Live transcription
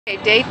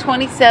Okay, day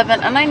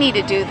 27, and I need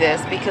to do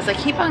this because I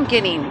keep on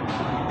getting,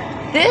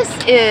 this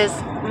is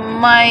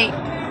my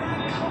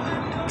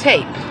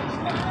tape,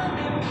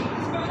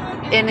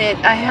 and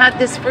I had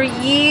this for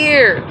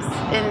years,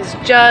 and it's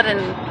Judd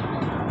and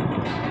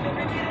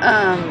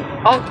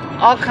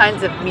all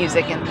kinds of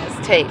music in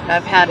this tape.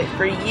 I've had it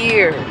for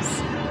years.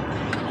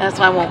 That's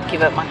why I won't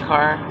give up my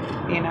car,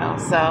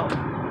 so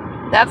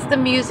that's the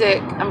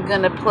music I'm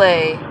gonna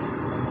play.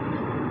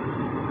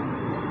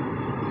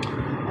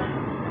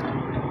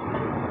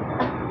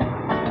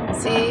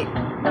 See,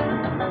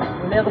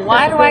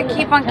 why do I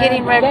keep on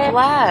getting red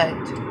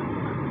flagged?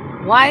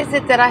 Why is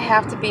it that I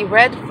have to be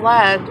red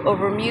flagged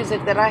over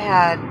music that I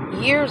had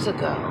years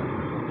ago?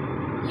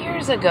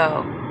 Years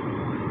ago.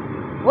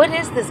 What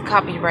is this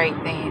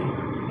copyright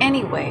thing?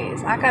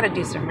 Anyways, I gotta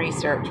do some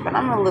research, but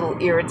I'm a little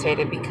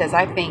irritated because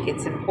I think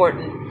it's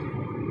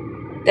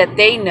important that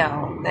they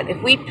know that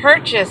if we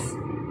purchase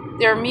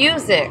their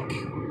music,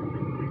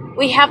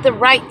 we have the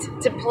right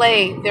to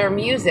play their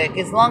music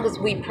as long as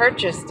we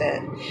purchased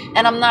it.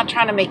 And I'm not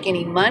trying to make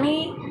any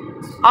money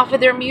off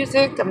of their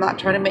music. I'm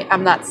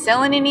not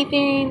selling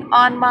anything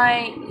on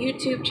my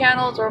YouTube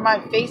channels or my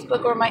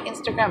Facebook or my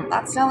Instagram. I'm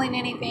not selling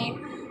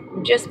anything.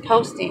 I'm just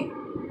posting.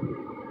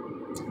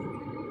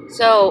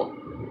 So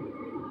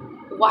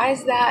why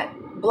is that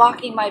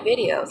blocking my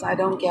videos? I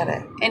don't get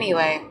it.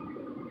 Anyway,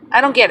 I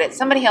don't get it.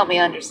 Somebody help me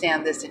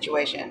understand this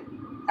situation.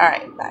 All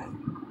right, bye.